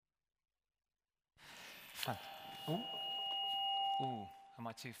Oh, am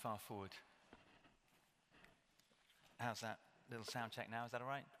I too far forward? How's that little sound check now? Is that all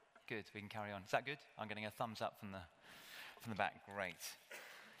right? Good, we can carry on. Is that good? I'm getting a thumbs up from the back. Great.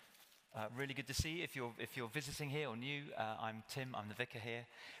 Really good to see you. If you're visiting here or new, I'm Tim. I'm the vicar here.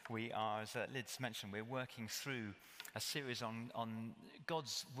 We are, as Liz mentioned, we're working through a series on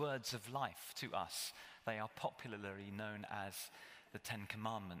God's words of life to us. They are popularly known as the Ten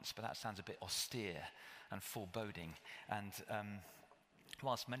Commandments, but that sounds a bit austere and foreboding. And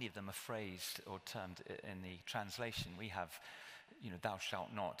whilst many of them are phrased or termed in the translation, we have, thou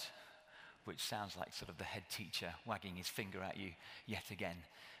shalt not, which sounds like sort of the head teacher wagging his finger at you yet again.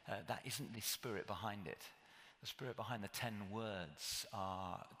 That isn't the spirit behind it. The spirit behind the 10 words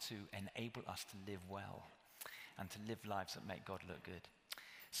are to enable us to live well and to live lives that make God look good.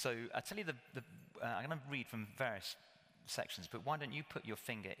 So I tell you, I'm going to read from various sections, but why don't you put your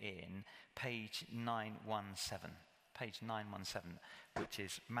finger in page 917, which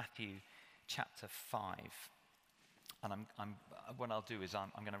is Matthew chapter 5. And what I'll do is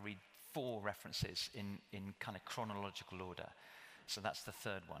I'm going to read 4 references in kind of chronological order. So that's the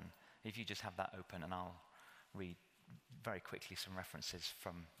third one. If you just have that open, and I'll read very quickly some references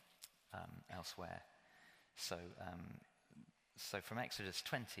from elsewhere. So from Exodus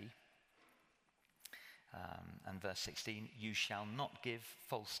 20 and verse 16, you shall not give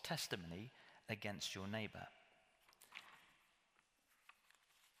false testimony against your neighbor.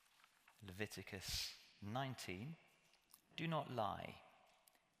 Leviticus 19, do not lie,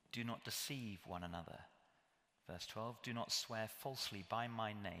 do not deceive one another. Verse 12, do not swear falsely by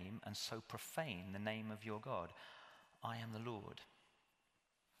my name and so profane the name of your God. I am the Lord.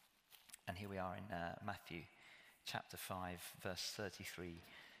 And here we are in Matthew chapter 5, verse 33,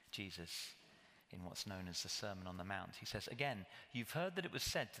 Jesus in what's known as the Sermon on the Mount. He says, again, you've heard that it was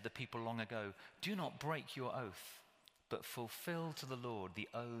said to the people long ago, do not break your oath, but fulfill to the Lord the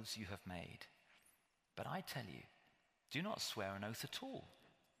oaths you have made. But I tell you, do not swear an oath at all,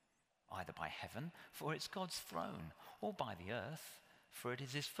 either by heaven, for it's God's throne, or by the earth, for it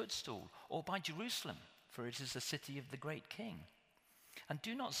is his footstool, or by Jerusalem, for it is the city of the great king. And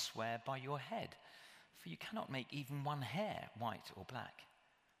do not swear by your head, for you cannot make even one hair white or black.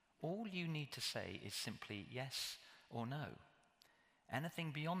 All you need to say is simply yes or no. Anything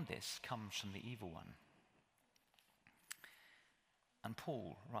beyond this comes from the evil one. And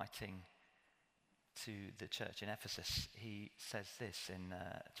Paul, writing to the church in Ephesus, he says this in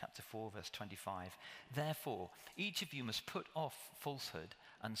chapter 4, verse 25. Therefore, each of you must put off falsehood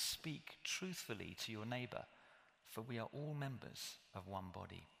and speak truthfully to your neighbor, for we are all members of one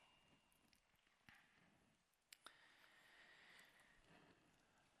body.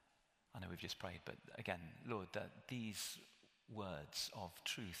 I know we've just prayed, but again, Lord, that these words of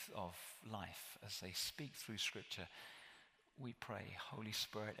truth, of life, as they speak through Scripture, we pray, Holy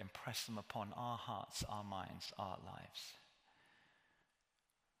Spirit, impress them upon our hearts, our minds, our lives.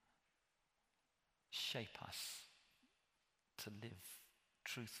 Shape us to live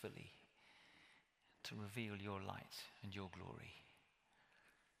truthfully, to reveal your light and your glory.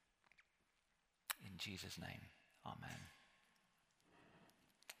 In Jesus' name, amen.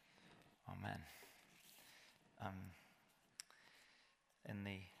 Amen. In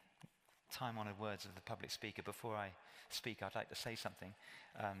the time-honored words of the public speaker, before I speak, I'd like to say something.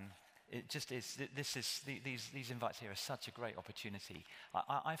 It just is. These invites here are such a great opportunity.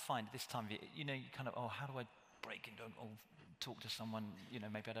 I find this time, you kind of, how do I break into or talk to someone?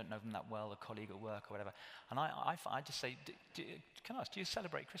 Maybe I don't know them that well, a colleague at work or whatever. And I just say, can I ask, do you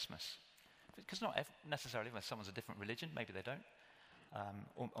celebrate Christmas? Because not necessarily when someone's a different religion, maybe they don't.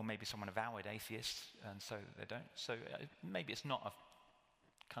 Or maybe someone avowed atheist, and so they don't. So maybe it's not a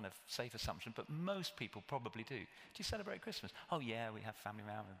kind of safe assumption, but most people probably do. Do you celebrate Christmas? Oh yeah, we have family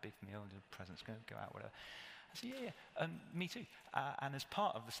around, a big meal, presents, go out, whatever. I say, yeah. Me too. And as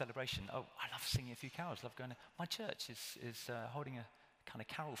part of the celebration, I love singing a few carols, love going to, my church is holding a kind of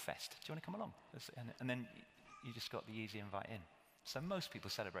carol fest. Do you want to come along? And then you just got the easy invite in. So most people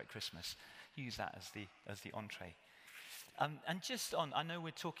celebrate Christmas, use that as the entree. And just on, I know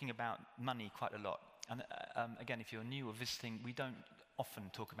we're talking about money quite a lot. And again, if you're new or visiting, we don't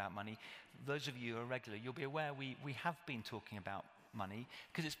often talk about money. Those of you who are regular, you'll be aware we have been talking about money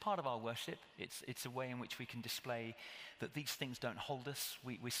because it's part of our worship. It's a way in which we can display that these things don't hold us.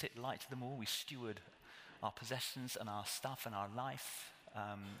 We sit light to them all. We steward our possessions and our stuff and our life.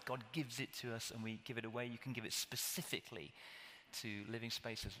 God gives it to us and we give it away. You can give it specifically to Living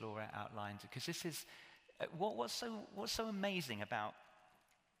Space, as Laura outlined, because this is what's so amazing about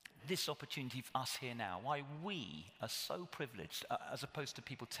this opportunity for us here now, why we are so privileged, as opposed to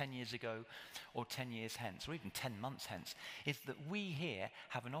people 10 years ago or 10 years hence, or even 10 months hence, is that we here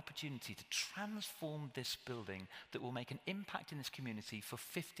have an opportunity to transform this building that will make an impact in this community for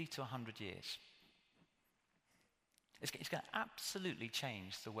 50 to 100 years. It's going to absolutely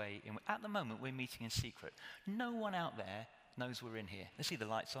change the way, at the moment we're meeting in secret. No one out there knows we're in here. They see the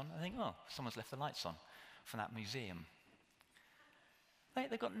lights on, they think, oh, someone's left the lights on from that museum.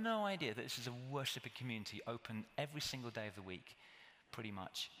 They've got no idea that this is a worshiping community open every single day of the week, pretty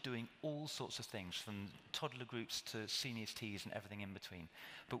much, doing all sorts of things, from toddler groups to seniors teas and everything in between.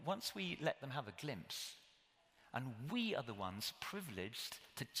 But once we let them have a glimpse, and we are the ones privileged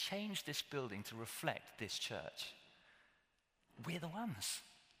to change this building to reflect this church. We're the ones,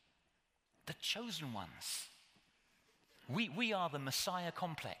 the chosen ones. We are the Messiah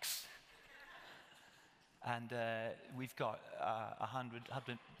complex. And we've got 100, a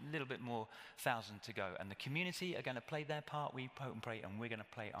little bit more, 1,000 to go. And the community are going to play their part, we hope and pray, and we're going to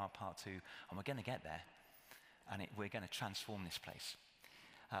play our part too. And we're going to get there. And we're going to transform this place.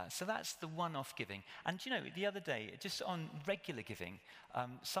 So that's the one-off giving. And the other day, just on regular giving,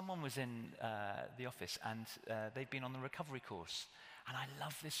 someone was in the office and they've been on the recovery course. And I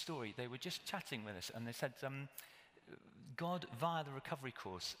love this story. They were just chatting with us and they said, God, via the recovery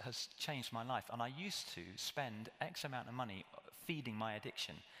course, has changed my life. And I used to spend X amount of money feeding my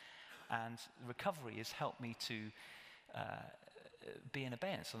addiction. And recovery has helped me to be in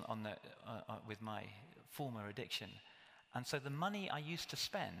abeyance with my former addiction. And so the money I used to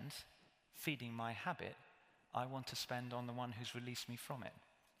spend feeding my habit, I want to spend on the one who's released me from it.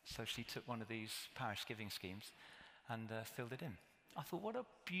 So she took one of these parish giving schemes and filled it in. I thought, what a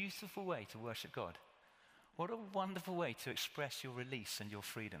beautiful way to worship God. What a wonderful way to express your release and your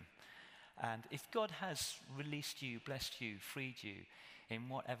freedom. And if God has released you, blessed you, freed you in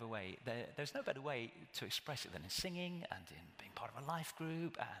whatever way, there's no better way to express it than in singing and in being part of a life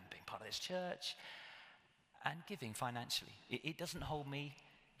group and being part of this church and giving financially. It doesn't hold me,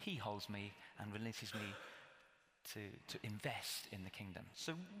 he holds me and releases me to invest in the kingdom.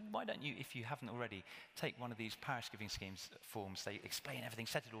 So why don't you, if you haven't already, take one of these parish giving schemes forms. They explain everything,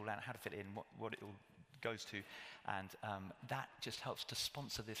 set it all out, how to fit it in, what it all goes to, and that just helps to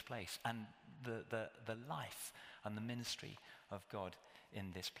sponsor this place and the life and the ministry of God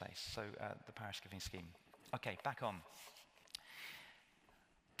in this place. So the parish giving scheme. Okay, back on.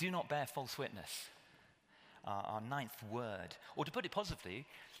 Do not bear false witness. Our ninth word, or to put it positively,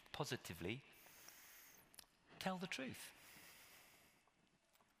 tell the truth.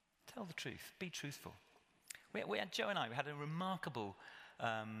 Tell the truth. Be truthful. We had Joe and I. We had a remarkable,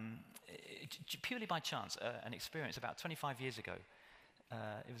 purely by chance, an experience about 25 years ago.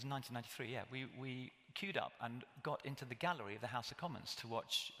 It was 1993. Yeah, we queued up and got into the gallery of the House of Commons to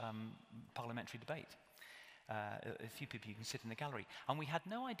watch parliamentary debate. A few people you can sit in the gallery, and we had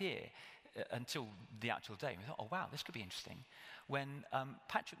no idea until the actual day. We thought, oh wow, this could be interesting. When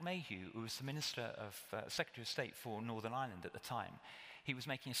Patrick Mayhew, who was the Minister of Secretary of State for Northern Ireland at the time, he was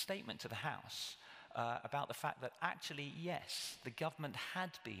making a statement to the House about the fact that actually, yes, the government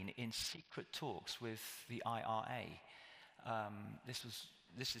had been in secret talks with the IRA. This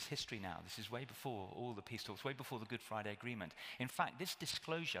is history now. This is way before all the peace talks, way before the Good Friday Agreement. In fact, this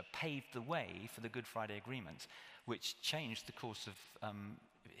disclosure paved the way for the Good Friday Agreement, which changed the course of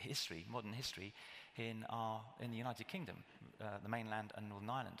history, modern history, in the United Kingdom, the mainland and Northern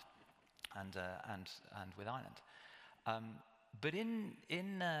Ireland, and with Ireland. But in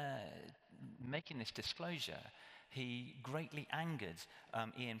making this disclosure, he greatly angered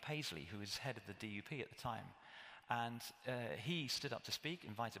Ian Paisley, who was head of the DUP at the time. And he stood up to speak,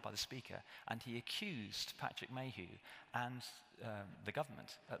 invited by the Speaker, and he accused Patrick Mayhew and the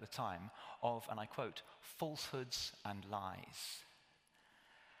government at the time of, and I quote, falsehoods and lies.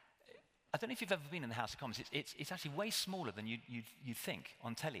 I don't know if you've ever been in the House of Commons. It's actually way smaller than you'd think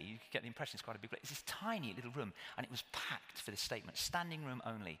on telly. You could get the impression it's quite a big place. It's this tiny little room, and it was packed for this statement, standing room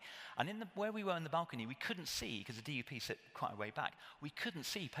only. And where we were in the balcony, we couldn't see, because the DUP sit quite a way back, we couldn't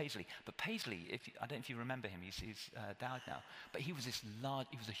see Paisley. But Paisley, I don't know if you remember him, he's died now, but he was he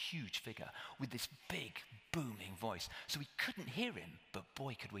was a huge figure with this big, booming voice. So we couldn't hear him, but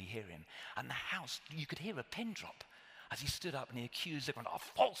boy, could we hear him. And the House, you could hear a pin drop as he stood up and he accused everyone of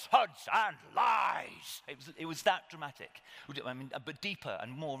falsehoods and lies. It was that dramatic, I mean, but deeper and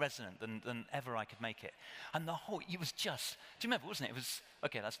more resonant than ever I could make it. And it was just, do you remember, wasn't it? It was,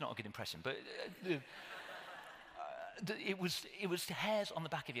 okay, that's not a good impression, but it was the hairs on the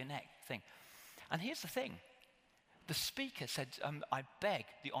back of your neck thing. And here's the thing. The Speaker said, I beg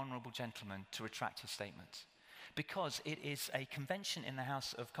the honourable gentleman to retract his statement. because it is a convention in the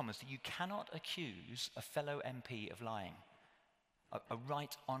House of Commons that you cannot accuse a fellow MP of lying, a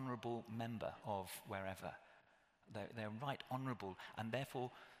right honourable member of wherever. They're right honourable, and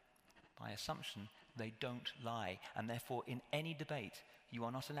therefore, by assumption, they don't lie. And therefore, in any debate, you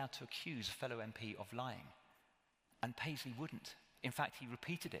are not allowed to accuse a fellow MP of lying. And Paisley wouldn't. In fact, he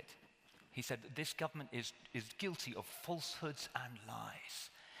repeated it. He said that this government is guilty of falsehoods and lies.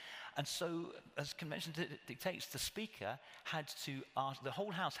 And so, as convention dictates, the Speaker had to ask, the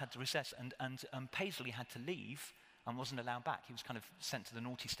whole House had to recess, and Paisley had to leave and wasn't allowed back. He was kind of sent to the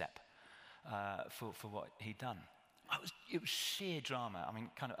naughty step for what he'd done. It was sheer drama. I mean,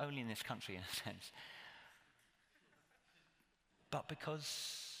 kind of only in this country, in a sense. But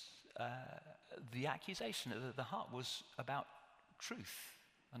because the accusation at the heart was about truth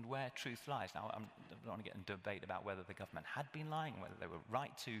and where truth lies. Now, I don't want to get in debate about whether the government had been lying, whether they were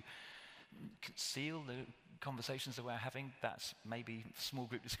right to conceal the conversations that we're having. That's maybe small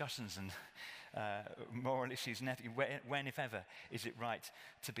group discussions and moral issues. When, if ever, is it right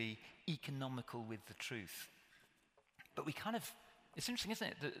to be economical with the truth? But it's interesting, isn't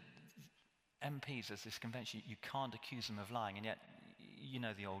it, that MPs, as this convention, you can't accuse them of lying, and yet you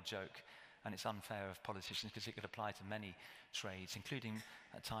know the old joke, and it's unfair of politicians because it could apply to many trades, including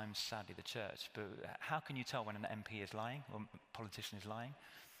at times, sadly, the church. But how can you tell when an MP is lying or a politician is lying?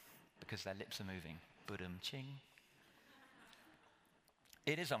 Because their lips are moving. Budum-ching.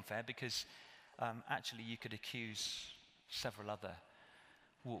 It is unfair because actually you could accuse several other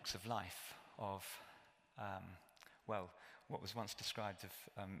walks of life of what was once described of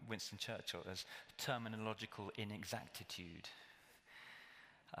Winston Churchill as terminological inexactitude.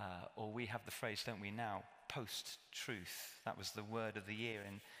 Or we have the phrase, don't we now, post-truth. That was the word of the year,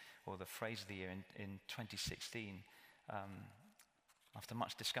 or the phrase of the year in 2016. After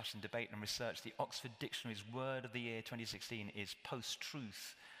much discussion, debate and research, the Oxford Dictionary's word of the year 2016 is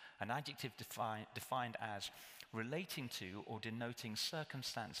post-truth, an adjective defined as relating to or denoting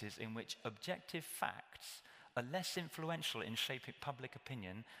circumstances in which objective facts are less influential in shaping public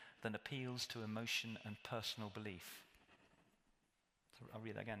opinion than appeals to emotion and personal belief. So I'll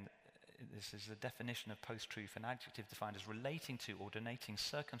read that again. This is the definition of post-truth, an adjective defined as relating to or denoting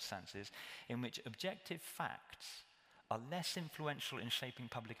circumstances in which objective facts are less influential in shaping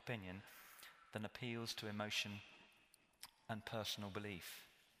public opinion than appeals to emotion and personal belief.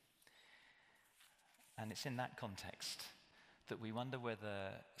 And it's in that context that we wonder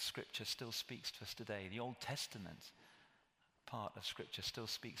whether Scripture still speaks to us today. The Old Testament part of Scripture still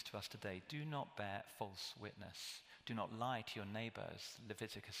speaks to us today. Do not bear false witness. Do not lie to your neighbor, as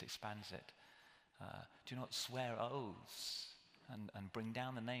Leviticus expands it. Do not swear oaths and bring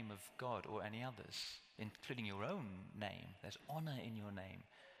down the name of God or any others, including your own name. There's honor in your name.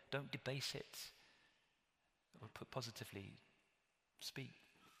 Don't debase it. Or put positively, speak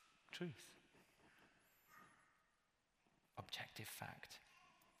truth. Objective fact.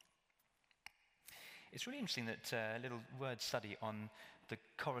 It's really interesting that a little word study on the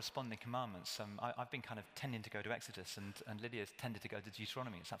corresponding commandments. I've been kind of tending to go to Exodus, and Lydia's tended to go to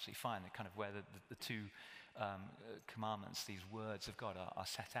Deuteronomy. It's absolutely fine. They're kind of where the two commandments, these words of God, are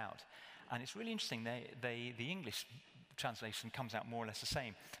set out. And it's really interesting. The English translation comes out more or less the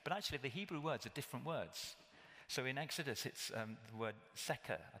same, but actually the Hebrew words are different words. So in Exodus, it's the word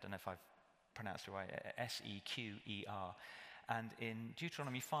seker. I don't know if I've pronounced it right. S-E-Q-E-R. And in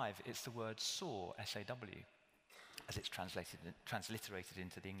Deuteronomy 5, it's the word saw, S-A-W, as it's transliterated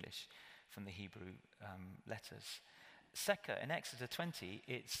into the English from the Hebrew letters. Seker, in Exodus 20,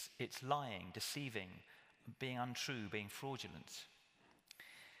 it's lying, deceiving, being untrue, being fraudulent.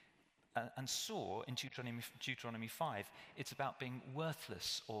 And saw, in Deuteronomy 5, it's about being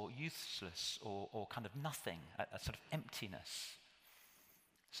worthless or useless or kind of nothing, a sort of emptiness.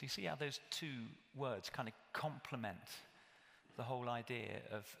 So you see how those two words kind of complement the whole idea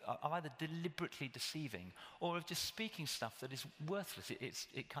of either deliberately deceiving or of just speaking stuff that is worthless.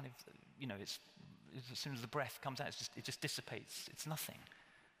 It kind of, it's as soon as the breath comes out, it just dissipates. It's nothing.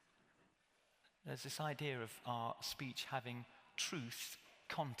 There's this idea of our speech having truth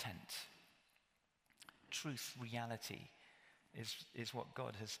content. Truth reality is what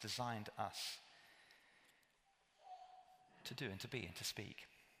God has designed us to do and to be and to speak.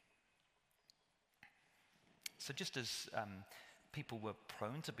 So just as people were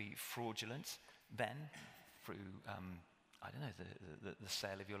prone to be fraudulent then through, the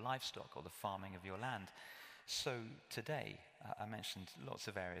sale of your livestock or the farming of your land, so today, I mentioned lots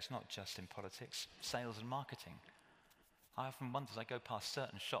of areas, not just in politics, sales and marketing. I often wonder as I go past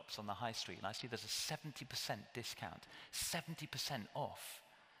certain shops on the high street and I see there's a 70% discount, 70% off.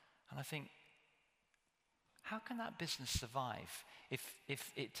 And I think, How can that business survive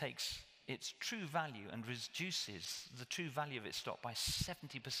if it takes its true value and reduces the true value of its stock by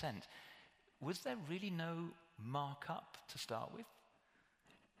 70%? Was there really no markup to start with?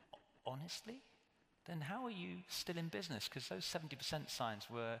 Honestly? Then how are you still in business? Because those 70% signs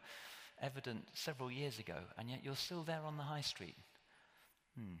were evident several years ago, and yet you're still there on the high street.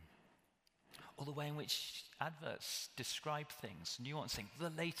 Or the way in which adverts describe things, nuancing,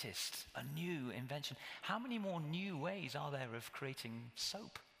 the latest, a new invention. How many more new ways are there of creating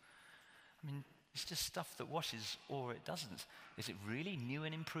soap? I mean, it's just stuff that washes or it doesn't. Is it really new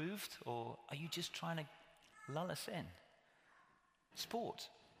and improved, or are you just trying to lull us in? Sport.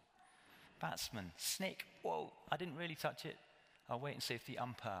 Batsman, snick, whoa, I didn't really touch it. I'll wait and see if the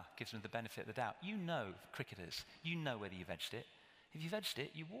umpire gives me the benefit of the doubt. You know, cricketers, you know whether you've edged it. If you've edged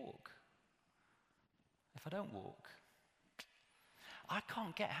it, you walk. If I don't walk, I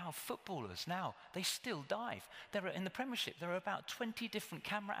can't get how footballers now, they still dive. In the Premiership, there are about 20 different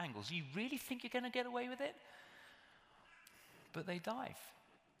camera angles. You really think you're going to get away with it? But they dive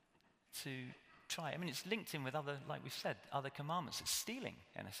to try. I mean, it's linked in with other, like we've said, other commandments. It's stealing,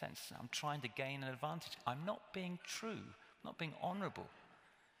 in a sense. I'm trying to gain an advantage. I'm not being true, not being honorable.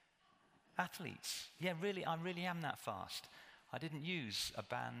 Athletes, yeah, really, I really am that fast. I didn't use a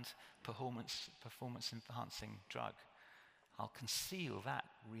banned performance-enhancing drug. I'll conceal that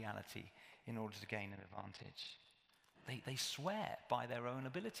reality in order to gain an advantage. They swear by their own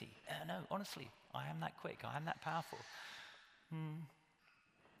ability. No, honestly, I am that quick, I am that powerful.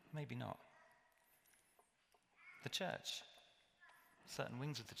 Maybe not. The church, certain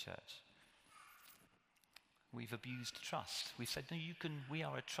wings of the church, we've abused trust. We've said, no, we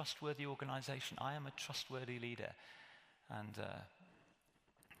are a trustworthy organization. I am a trustworthy leader. And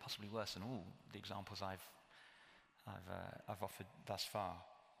possibly worse than all the examples I've offered thus far,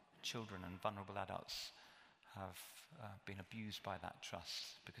 children and vulnerable adults have been abused by that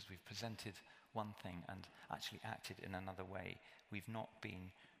trust because we've presented one thing and actually acted in another way. We've not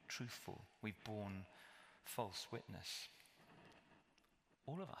been truthful. We've borne false witness.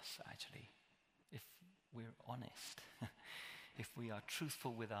 All of us, actually, if we're honest, if we are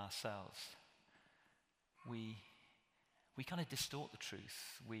truthful with ourselves, we kind of distort the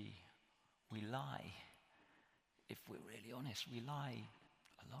truth. We lie. If we're really honest, we lie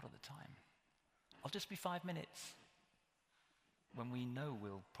a lot of the time. I'll just be 5 minutes when we know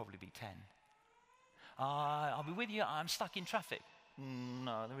we'll probably be 10. I'll be with you, I'm stuck in traffic.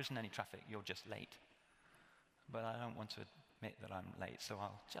 No, there isn't any traffic, you're just late. But I don't want to admit that I'm late, so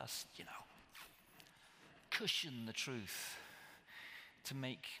I'll just, cushion the truth to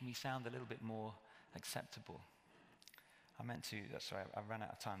make me sound a little bit more acceptable. I ran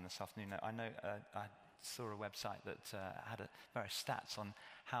out of time this afternoon. I know I saw a website that had various stats on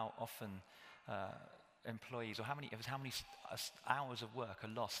how often employees, or how many hours of work are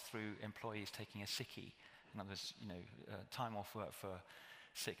lost through employees taking a sickie. In other words, time off work for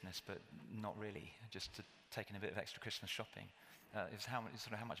sickness, but not really, just taking a bit of extra Christmas shopping. It's how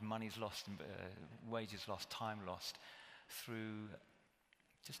much money is lost, wages lost, time lost through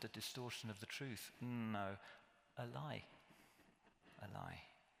just a distortion of the truth. No, a lie. A lie.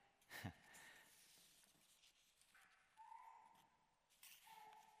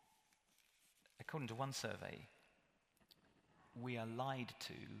 According to one survey, we are lied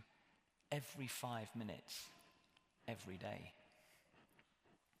to every 5 minutes, every day.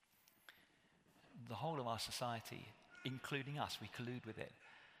 The whole of our society, including us, we collude with it,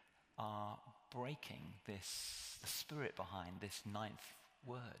 are breaking the spirit behind this 9th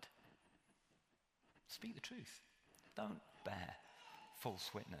word. Speak the truth. Don't bear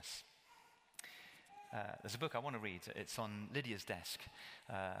false witness. There's a book I want to read. It's on Lydia's desk.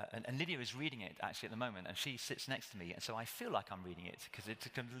 And Lydia is reading it actually at the moment, and she sits next to me, and so I feel like I'm reading it because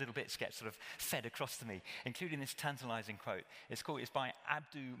little bits get sort of fed across to me, including this tantalizing quote. It's by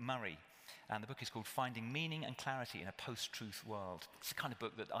Abdu Murray, and the book is called Finding Meaning and Clarity in a Post-Truth World. It's the kind of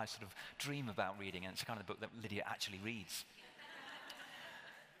book that I sort of dream about reading, and it's the kind of book that Lydia actually reads.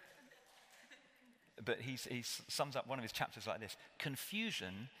 But he sums up one of his chapters like this: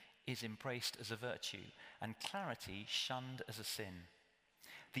 confusion is embraced as a virtue, and clarity shunned as a sin.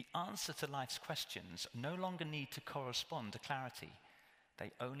 The answer to life's questions no longer need to correspond to clarity.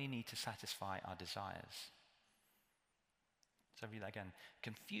 They only need to satisfy our desires. So I'll read that again.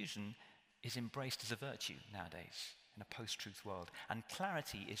 Confusion is embraced as a virtue nowadays in a post-truth world, and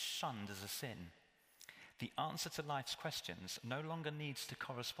clarity is shunned as a sin. The answer to life's questions no longer needs to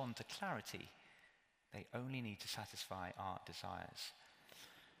correspond to clarity. They only need to satisfy our desires.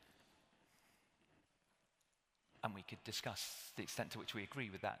 And we could discuss the extent to which we agree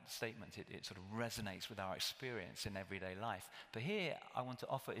with that statement. It sort of resonates with our experience in everyday life. But here I want to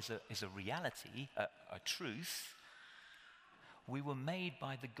offer is a reality, a truth. We were made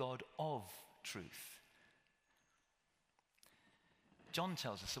by the God of truth. John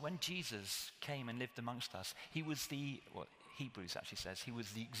tells us that when Jesus came and lived amongst us, he was Hebrews actually says, he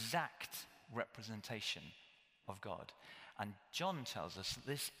was the exact representation of God. And John tells us that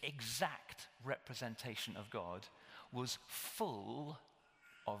this exact representation of God was full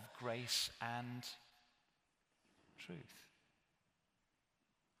of grace and truth.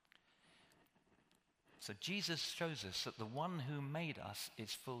 So Jesus shows us that the one who made us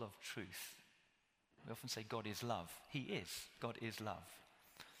is full of truth. We often say God is love. He is. God is love.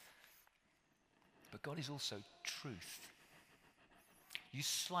 But God is also truth. You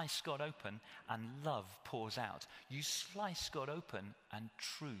slice God open and love pours out. You slice God open and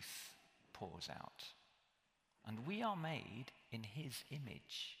truth pours out. And we are made in his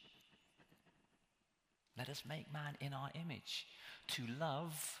image. Let us make man in our image, to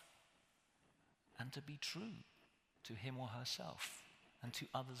love and to be true to him or herself and to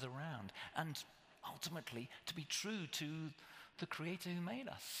others around, and ultimately to be true to the Creator who made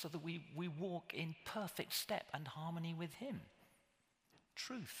us, so that we walk in perfect step and harmony with him.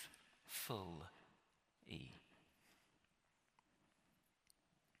 Truthful.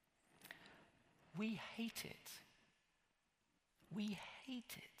 We hate it. We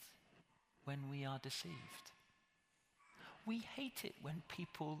hate it when we are deceived. We hate it when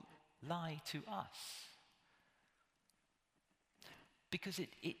people lie to us. Because it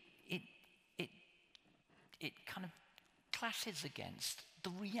kind of clashes against the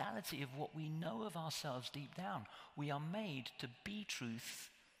reality of what we know of ourselves deep down. We are made to be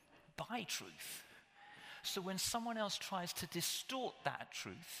truth by truth. So when someone else tries to distort that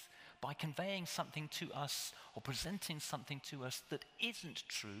truth by conveying something to us or presenting something to us that isn't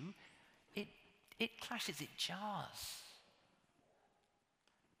true, it clashes, it jars.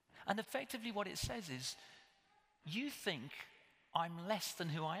 And effectively what it says is, you think I'm less than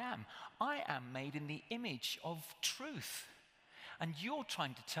who I am. I am made in the image of truth. And you're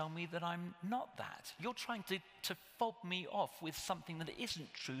trying to tell me that I'm not that. You're trying to fob me off with something that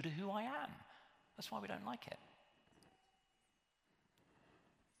isn't true to who I am. That's why we don't like it.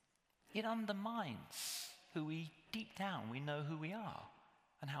 It undermines who we, deep down, we know who we are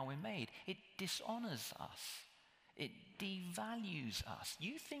and how we're made. It dishonors us. It devalues us.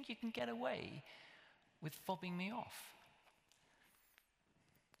 You think you can get away with fobbing me off?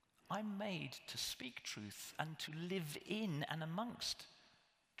 I'm made to speak truth and to live in and amongst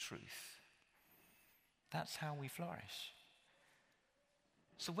truth. That's how we flourish.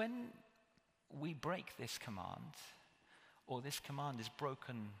 So when we break this command, or this command is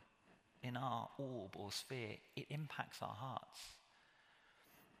broken in our orb or sphere, it impacts our hearts.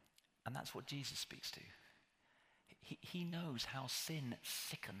 And that's what Jesus speaks to. He knows how sin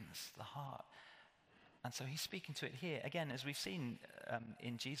sickens the heart. And so he's speaking to it here. Again, as we've seen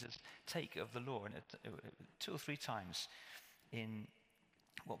in Jesus' take of the law, and 2 or 3 times in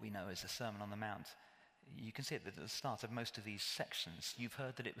what we know as the Sermon on the Mount, you can see it at the start of most of these sections. You've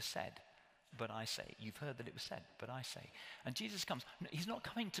heard that it was said, but I say. You've heard that it was said, but I say. And Jesus comes. He's not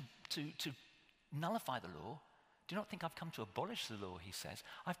coming to nullify the law. Do not think I've come to abolish the law, he says.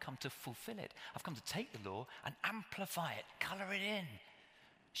 I've come to fulfill it. I've come to take the law and amplify it, color it in,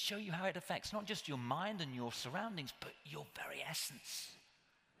 show you how it affects not just your mind and your surroundings, but your very essence.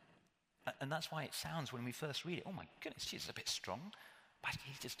 And that's why it sounds, when we first read it, oh my goodness, Jesus is a bit strong. But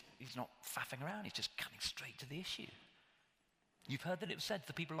he's not faffing around, he's just cutting straight to the issue. You've heard that it was said to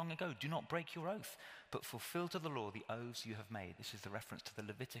the people long ago, do not break your oath, but fulfill to the law the oaths you have made. This is the reference to the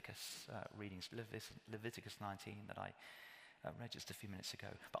Leviticus readings, Leviticus 19 that I read just a few minutes ago.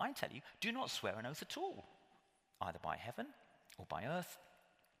 But I tell you, do not swear an oath at all, either by heaven or by earth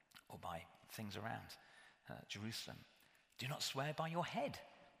or by things around Jerusalem. Do not swear by your head,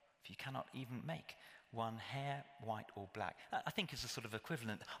 if you cannot even make one hair white or black. I think is a sort of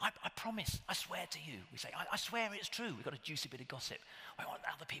equivalent. I promise, I swear to you. We say, I swear it's true. We've got a juicy bit of gossip. I want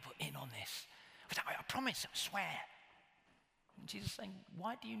other people in on this. We say, I promise, I swear. And Jesus is saying,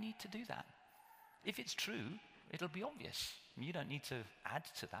 why do you need to do that? If it's true, it'll be obvious. You don't need to add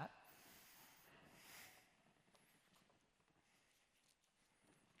to that.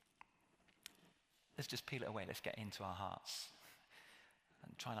 Let's just peel it away. Let's get into our hearts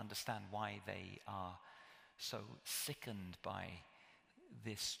and try and understand why they are so sickened by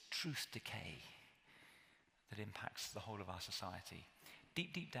this truth decay that impacts the whole of our society.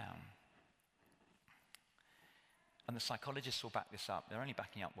 Deep, deep down, and the psychologists will back this up, they're only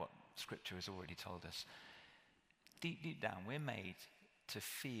backing up what Scripture has already told us. deep, deep down, we're made to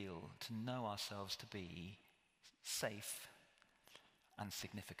feel, to know ourselves to be safe and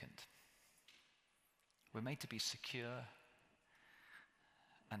significant. We're made to be secure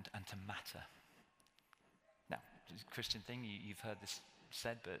and to matter. Now, it's a Christian thing, you've heard this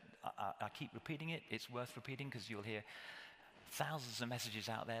said, but I keep repeating it. It's worth repeating because you'll hear thousands of messages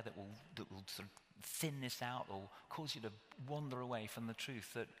out there that will sort of thin this out or cause you to wander away from the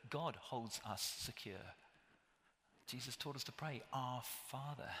truth that God holds us secure. Jesus taught us to pray, Our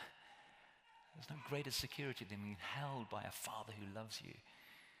Father. There's no greater security than being held by a Father who loves you.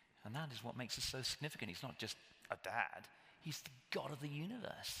 And that is what makes us so significant. He's not just a dad. He's the God of the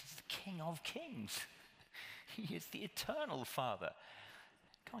universe. He's the King of kings. He is the eternal Father.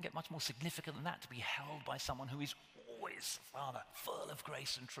 Can't get much more significant than that, to be held by someone who is always Father, full of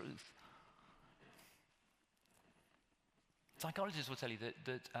grace and truth. Psychologists will tell you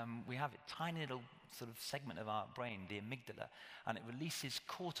that we have a tiny little sort of segment of our brain, the amygdala, and it releases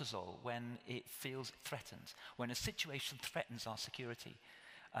cortisol when it feels threatened, when a situation threatens our security.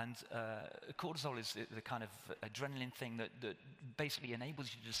 And cortisol is the kind of adrenaline thing that basically enables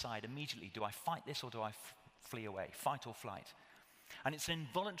you to decide immediately, do I fight this or do I flee away, fight or flight? And it's an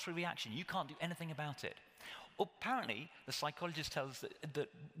involuntary reaction. You can't do anything about it. Apparently, the psychologist tells us that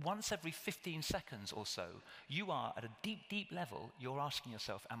once every 15 seconds or so, you are at a deep, deep level, you're asking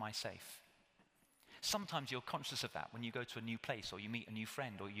yourself, am I safe? Sometimes you're conscious of that when you go to a new place or you meet a new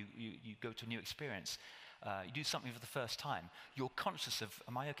friend or you go to a new experience. You do something for the first time. You're conscious of,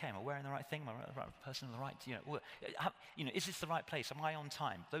 am I okay? Am I wearing the right thing? Am I the right person in the right, is this the right place? Am I on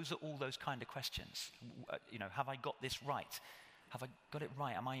time? Those are all those kind of questions. Have I got this right? Have I got it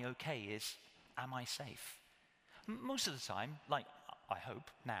right? Am I okay? Am I safe? Most of the time, like I hope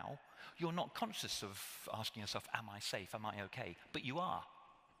now, you're not conscious of asking yourself, am I safe? Am I okay? But you are.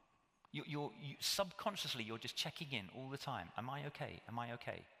 You subconsciously, you're just checking in all the time. Am I okay? Am I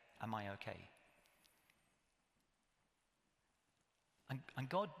okay? Am I okay? And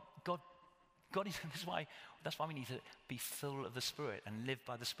God is, that's why we need to be full of the Spirit and live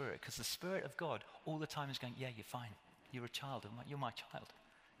by the Spirit, because the Spirit of God all the time is going, yeah, you're fine. You're a child. You're my child.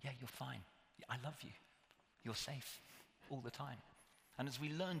 Yeah, you're fine. I love you. You're safe all the time. And as we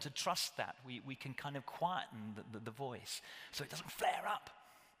learn to trust that, we can kind of quieten the voice so it doesn't flare up.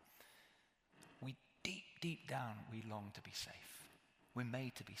 We deep down, we long to be safe. We're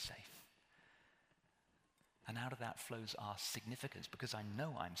made to be safe. And out of that flows our significance, because I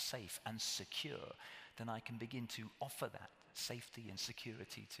know I'm safe and secure, then I can begin to offer that safety and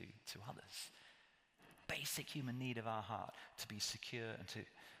security to others. Basic human need of our heart, to be secure and to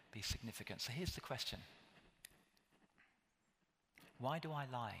be significant. So here's the question. Why do I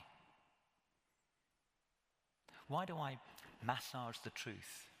lie? Why do I massage the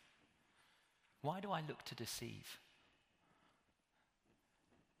truth? Why do I look to deceive?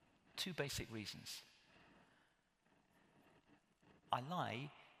 Two basic reasons. I lie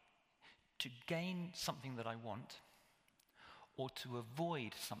to gain something that I want, or to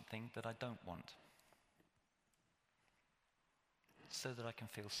avoid something that I don't want, so that I can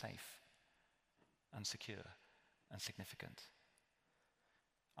feel safe and secure and significant.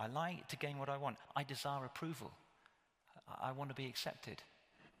 I lie to gain what I want. I desire approval. I want to be accepted.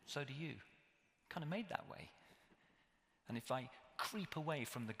 So do you. Kind of made that way. And if I creep away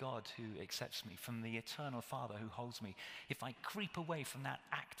from the God who accepts me, from the eternal Father who holds me, if I creep away from that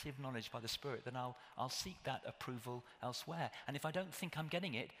active knowledge by the Spirit, then I'll seek that approval elsewhere. And if I don't think I'm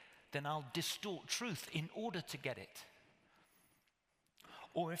getting it, then I'll distort truth in order to get it.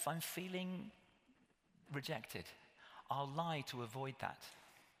 Or if I'm feeling rejected, I'll lie to avoid that.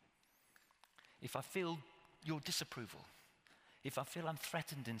 If I feel your disapproval, if I feel I'm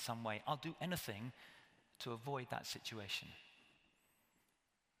threatened in some way, I'll do anything to avoid that situation.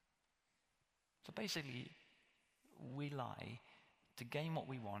 So basically, we lie to gain what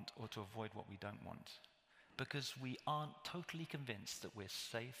we want or to avoid what we don't want, because we aren't totally convinced that we're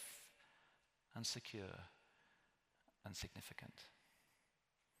safe and secure and significant.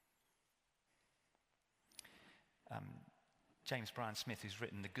 James Bryan Smith, who's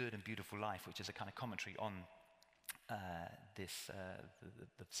written The Good and Beautiful Life, which is a kind of commentary on the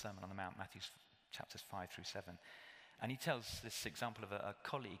Sermon on the Mount, Matthew chapters 5 through 7. And he tells this example of a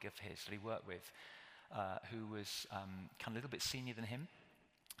colleague of his that he worked with who was kind of a little bit senior than him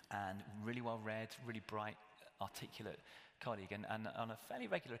and really well read, really bright, articulate colleague. And on a fairly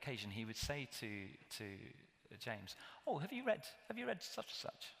regular occasion, he would say to James, "Oh, have you read such and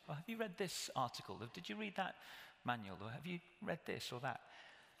such? Or have you read this article? Or did you read that manual? Or have you read this or that?"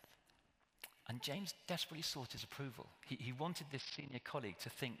 And James desperately sought his approval. He wanted this senior colleague to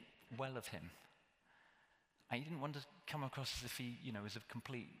think well of him. And he didn't want to come across as if he, was a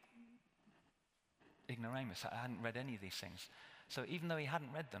complete ignoramus. I hadn't read any of these things. So even though he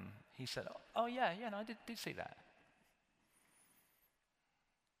hadn't read them, he said, oh yeah, no, I did see that.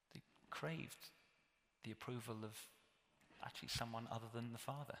 They craved the approval of actually someone other than the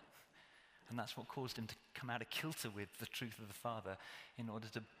Father. And that's what caused him to come out of kilter with the truth of the Father in order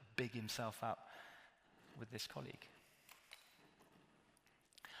to big himself up with this colleague.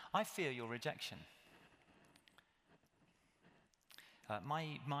 I fear your rejection.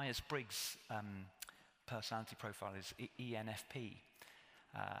 My Myers-Briggs personality profile is ENFP.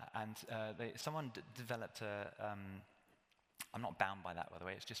 Someone developed I'm not bound by that, by the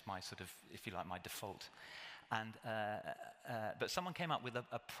way, it's just my sort of, if you like, my default. But someone came up with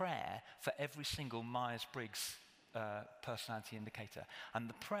a prayer for every single Myers-Briggs personality indicator. And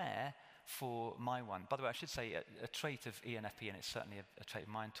the prayer for my one, by the way, I should say a trait of ENFP, and it's certainly a trait of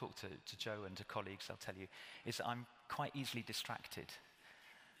mine, talk to Joe and to colleagues, I'll tell you, is that I'm quite easily distracted.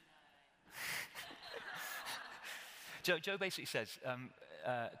 Joe basically says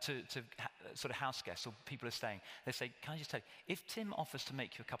to sort of house guests or people who are staying, they say, can I just tell you, if Tim offers to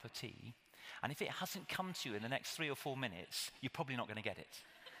make you a cup of tea, and if it hasn't come to you in the next 3 or 4 minutes, you're probably not going to get it.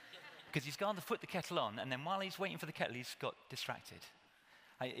 Because he's gone to put the kettle on, and then while he's waiting for the kettle, he's got distracted.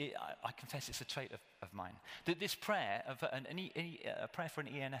 I confess it's a trait of mine. This prayer, a prayer for an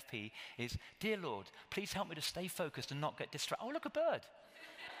ENFP is, Dear Lord, please help me to stay focused and not get distracted. Oh, look, a bird.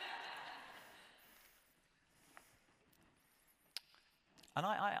 And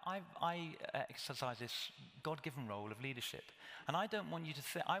I exercise this God-given role of leadership. And I don't want you to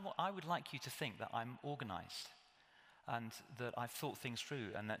think, I would like you to think that I'm organized and that I've thought things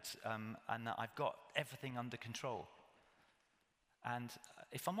through and that I've got everything under control. And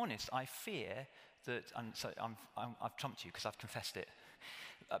if I'm honest, I fear that, and so I've trumped you because I've confessed it,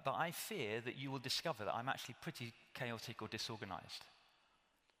 but I fear that you will discover that I'm actually pretty chaotic or disorganized.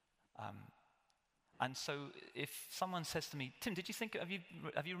 And so if someone says to me, Tim, have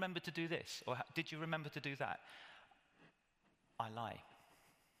you remembered to do this? Or did you remember to do that? I lie.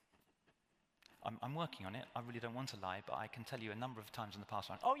 I'm working on it. I really don't want to lie, but I can tell you a number of times in the past,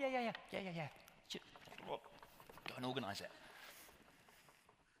 oh, yeah. Go and organize it.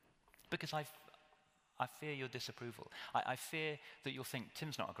 Because I fear your disapproval. I fear that you'll think,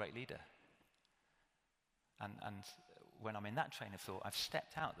 Tim's not a great leader. And when I'm in that train of thought, I've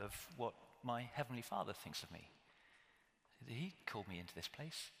stepped out of what my Heavenly Father thinks of me. He called me into this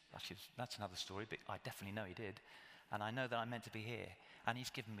place. Actually, that's another story, but I definitely know he did. And I know that I'm meant to be here. And he's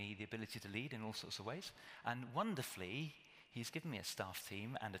given me the ability to lead in all sorts of ways. And wonderfully, he's given me a staff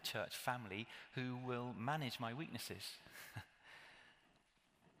team and a church family who will manage my weaknesses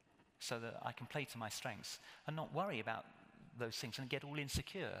so that I can play to my strengths and not worry about those things and get all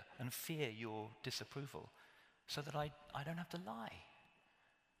insecure and fear your disapproval so that I don't have to lie.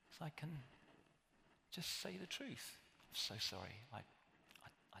 So I can just say the truth. I'm so sorry. I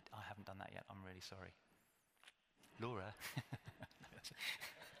haven't done that yet. I'm really sorry. Laura.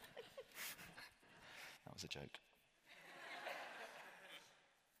 That was a joke.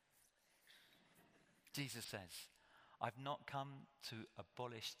 Jesus says, I've not come to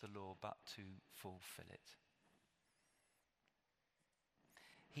abolish the law, but to fulfill it.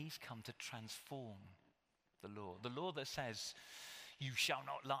 He's come to transform the law that says, you shall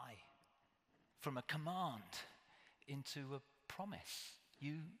not lie, from a command into a promise.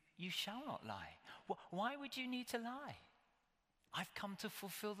 You shall not lie. Why would you need to lie? I've come to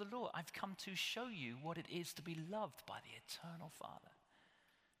fulfill the law. I've come to show you what it is to be loved by the eternal Father.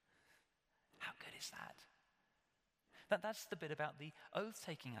 How good is that? That's the bit about the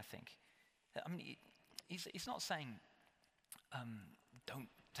oath-taking, I think. I mean, he's not saying, don't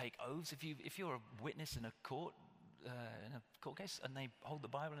take oaths. If you're a witness in a court case, and they hold the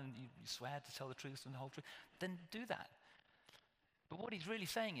Bible and you swear to tell the truth and the whole truth, then do that. But what he's really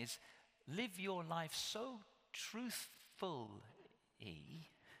saying is, live your life so truthfully,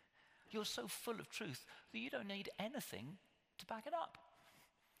 you're so full of truth that you don't need anything to back it up.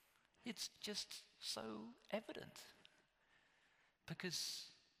 It's just so evident. Because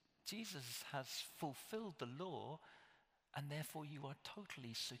Jesus has fulfilled the law, and therefore you are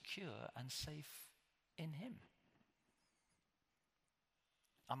totally secure and safe in him.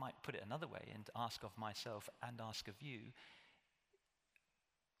 I might put it another way and ask of myself and ask of you,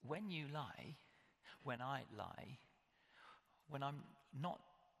 when you lie, when I lie, when I'm not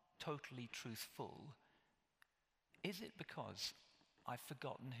totally truthful, is it because I've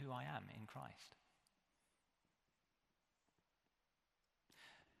forgotten who I am in Christ?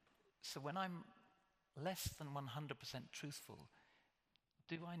 So when I'm less than 100% truthful,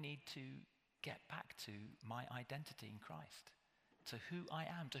 do I need to get back to my identity in Christ, to who I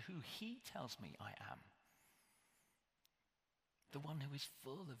am, to who he tells me I am. The one who is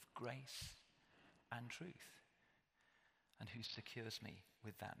full of grace and truth, and who secures me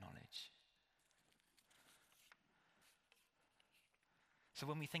with that knowledge. So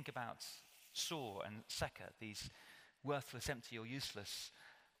when we think about sore and seker, these worthless, empty, or useless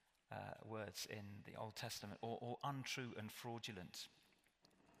words in the Old Testament, or untrue and fraudulent,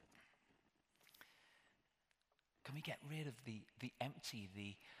 can we get rid of the empty,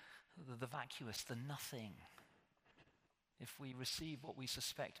 the vacuous, the nothing, if we receive what we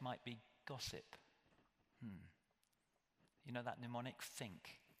suspect might be gossip? You know that mnemonic,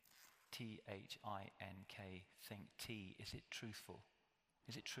 think, T-H-I-N-K, think, T, is it truthful?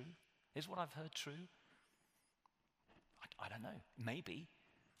 Is it true? Is what I've heard true? I don't know, maybe,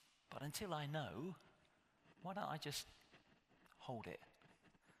 but until I know, why don't I just hold it?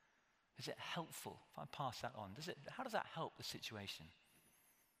 Is it helpful if I pass that on? How does that help the situation?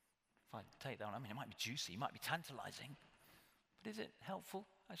 If I take that on, I mean, it might be juicy, it might be tantalizing, but is it helpful,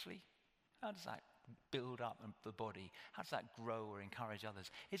 actually? How does that build up the body? How does that grow or encourage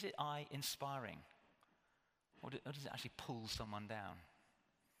others? Is it inspiring? Or does it actually pull someone down?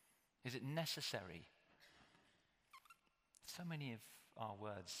 Is it necessary? So many of our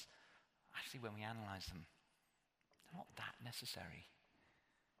words, actually when we analyze them, they're not that necessary.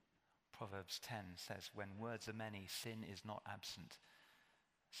 Proverbs 10 says, when words are many, sin is not absent.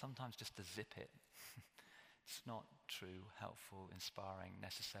 Sometimes just to zip it. It's not true, helpful, inspiring,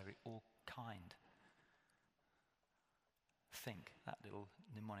 necessary, or kind. Think, that little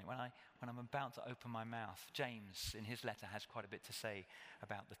mnemonic. When I'm about to open my mouth, James in his letter has quite a bit to say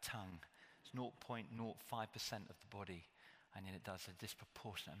about the tongue. It's 0.05% of the body, and yet it does a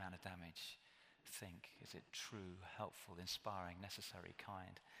disproportionate amount of damage. Think, is it true, helpful, inspiring, necessary,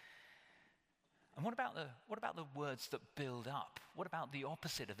 kind? And what about the words that build up? What about the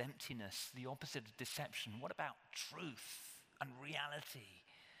opposite of emptiness, the opposite of deception? What about truth and reality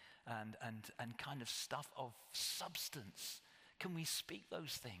and kind of stuff of substance? Can we speak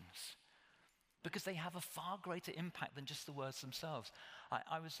those things? Because they have a far greater impact than just the words themselves. I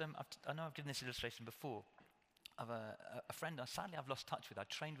know I've given this illustration before of a friend. Sadly, I've lost touch with. I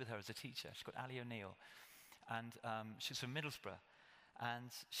trained with her as a teacher. She's called Ali O'Neill, and she's from Middlesbrough.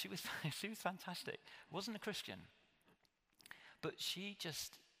 And she was fantastic. Wasn't a Christian, but she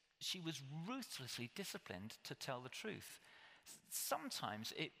was ruthlessly disciplined to tell the truth.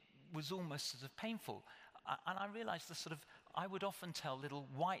 Sometimes it was almost sort of painful, and I realized I would often tell little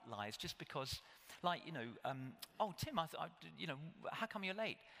white lies just because, like, oh Tim, how come you're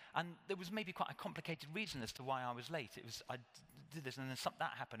late? And there was maybe quite a complicated reason as to why I was late. It was I did this and then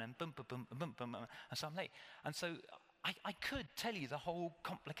that happened and boom, boom, boom, boom, boom, and so I'm late. And so I could tell you the whole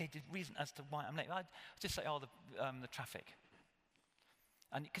complicated reason as to why I'm late. I'd just say, the traffic.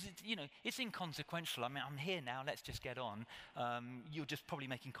 And because it's inconsequential. I mean, I'm here now, let's just get on. You're just probably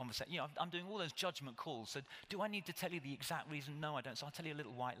making conversation. I'm doing all those judgment calls. So do I need to tell you the exact reason? No, I don't. So I'll tell you a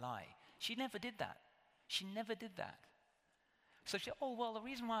little white lie. She never did that. She never did that. So she, the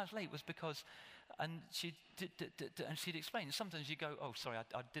reason why I was late was because, and she'd explain. Sometimes you go, oh, sorry,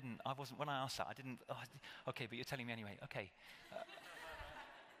 I wasn't, when I asked that, I didn't, okay, but you're telling me anyway, okay.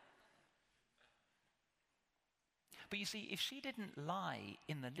 But you see, if she didn't lie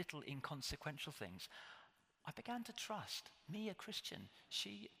in the little inconsequential things, I began to trust, me a Christian,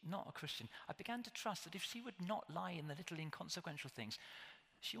 she not a Christian, I began to trust that if she would not lie in the little inconsequential things,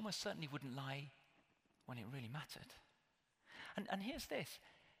 she almost certainly wouldn't lie when it really mattered. And here's this.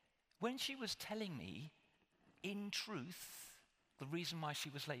 When she was telling me, in truth, the reason why she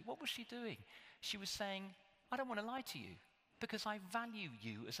was late, what was she doing? She was saying, I don't want to lie to you because I value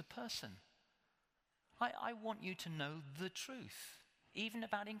you as a person. I want you to know the truth, even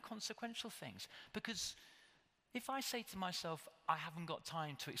about inconsequential things. Because if I say to myself, I haven't got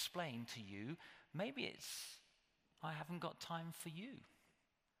time to explain to you, maybe it's, I haven't got time for you.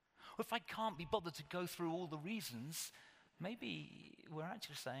 Or if I can't be bothered to go through all the reasons, maybe we're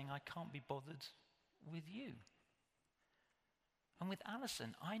actually saying I can't be bothered with you. And with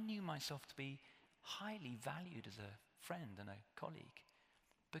Alison, I knew myself to be highly valued as a friend and a colleague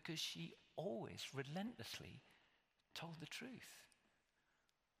because she always relentlessly told the truth.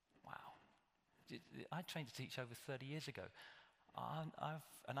 Wow. I trained to teach over 30 years ago. I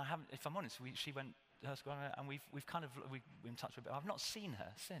haven't, if I'm honest, she went to her school and we've in touch with her. I've not seen her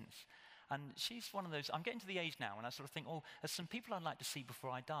since. And she's one of those, I'm getting to the age now and I sort of think, there's some people I'd like to see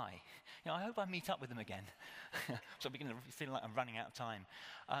before I die. I hope I meet up with them again. So I'm beginning to feel like I'm running out of time.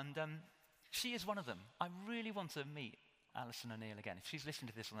 And she is one of them. I really want to meet Alison O'Neill again. If she's listening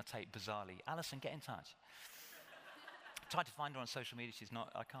to this on the tape, bizarrely, Alison, get in touch. Tried to find her on social media. She's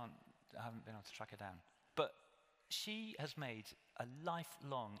not, I haven't been able to track her down. But she has made a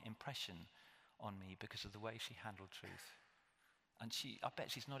lifelong impression on me because of the way she handled truth. And I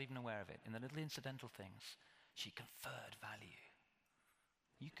bet she's not even aware of it. In the little incidental things, she conferred value.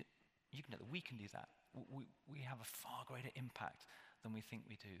 You can know that we can do that. We have a far greater impact than we think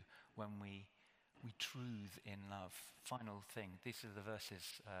we do when we truth in love. Final thing, these are the verses,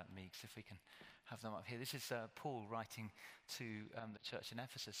 Meeks, if we can have them up here. This is Paul writing to the church in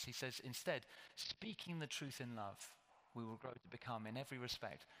Ephesus. He says, instead, speaking the truth in love, we will grow to become, in every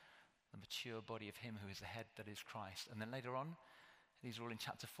respect, the mature body of him who is the head, that is Christ. And then later on, these are all in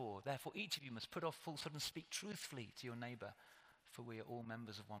chapter 4. Therefore, each of you must put off falsehood and speak truthfully to your neighbor, for we are all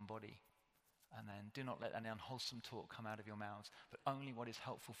members of one body. And then, do not let any unwholesome talk come out of your mouths, but only what is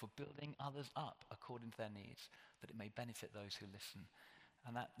helpful for building others up according to their needs, that it may benefit those who listen.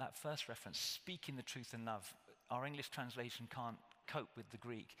 And that first reference, speaking the truth in love, our English translation can't cope with the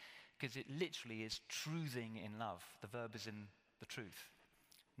Greek, because it literally is truthing in love. The verb is in the truth.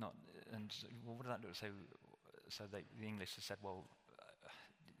 Well, what does that look? So the English has said, well,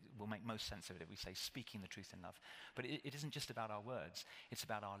 we'll make most sense of it if we say speaking the truth in love. But it isn't just about our words, it's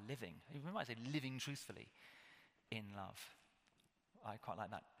about our living. We might say living truthfully in love. I quite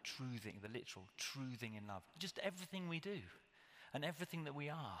like that, truthing, the literal truthing in love. Just everything we do and everything that we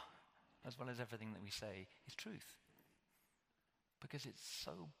are, as well as everything that we say, is truth. Because it's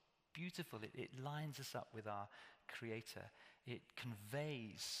so beautiful, it lines us up with our Creator. It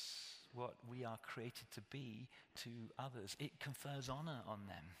conveys what we are created to be to others. It confers honor on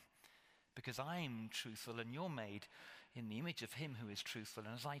them. Because I'm truthful and you're made in the image of him who is truthful.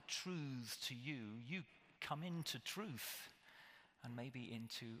 And as I truth to you, you come into truth and maybe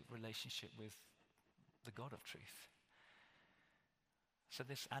into relationship with the God of truth. So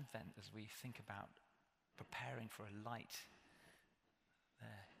this Advent, as we think about preparing for a light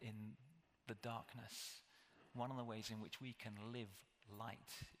in the darkness, one of the ways in which we can live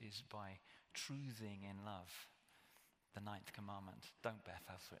light is by truthing in love. The 9th commandment, don't bear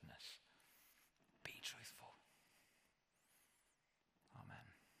false witness. Be truthful. Amen.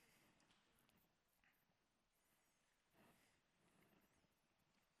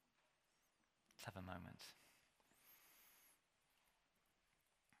 Let's have a moment.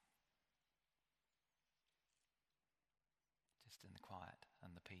 Just in the quiet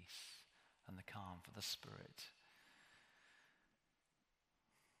and the peace and the calm for the Spirit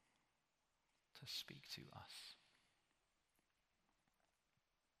to speak to us.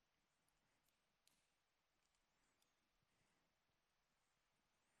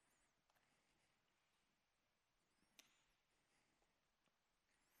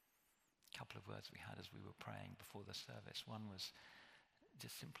 Couple of words we had as we were praying before the service. One was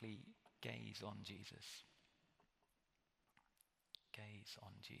just simply gaze on Jesus. Gaze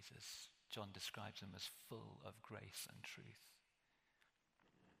on Jesus. John describes him as full of grace and truth.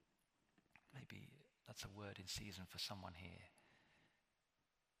 Maybe that's a word in season for someone here.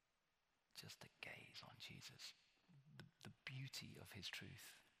 Just to gaze on Jesus. The beauty of his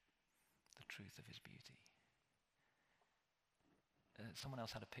truth. The truth of his beauty. Someone else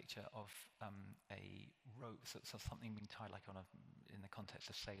had a picture of a rope, so something being tied like in the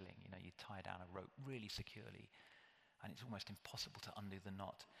context of sailing. You know, you tie down a rope really securely, and it's almost impossible to undo the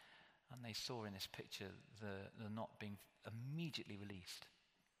knot. And they saw in this picture the knot being immediately released,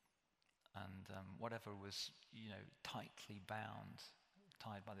 and whatever was tightly bound,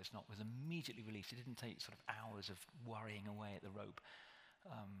 tied by this knot, was immediately released. It didn't take sort of hours of worrying away at the rope.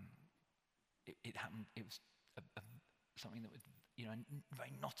 It happened. It was something that was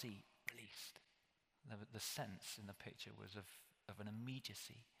very knotty, released. The sense in the picture was of an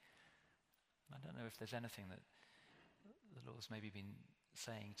immediacy. I don't know if there's anything that the Lord's maybe been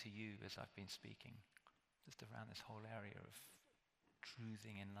saying to you as I've been speaking, just around this whole area of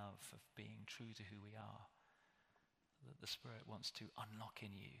truthing in love, of being true to who we are, that the Spirit wants to unlock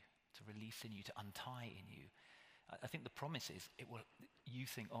in you, to release in you, to untie in you. I think the promise is, you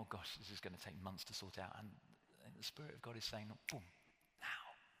think, oh gosh, this is going to take months to sort out, and the Spirit of God is saying, boom,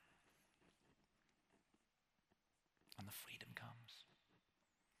 now. And the freedom comes.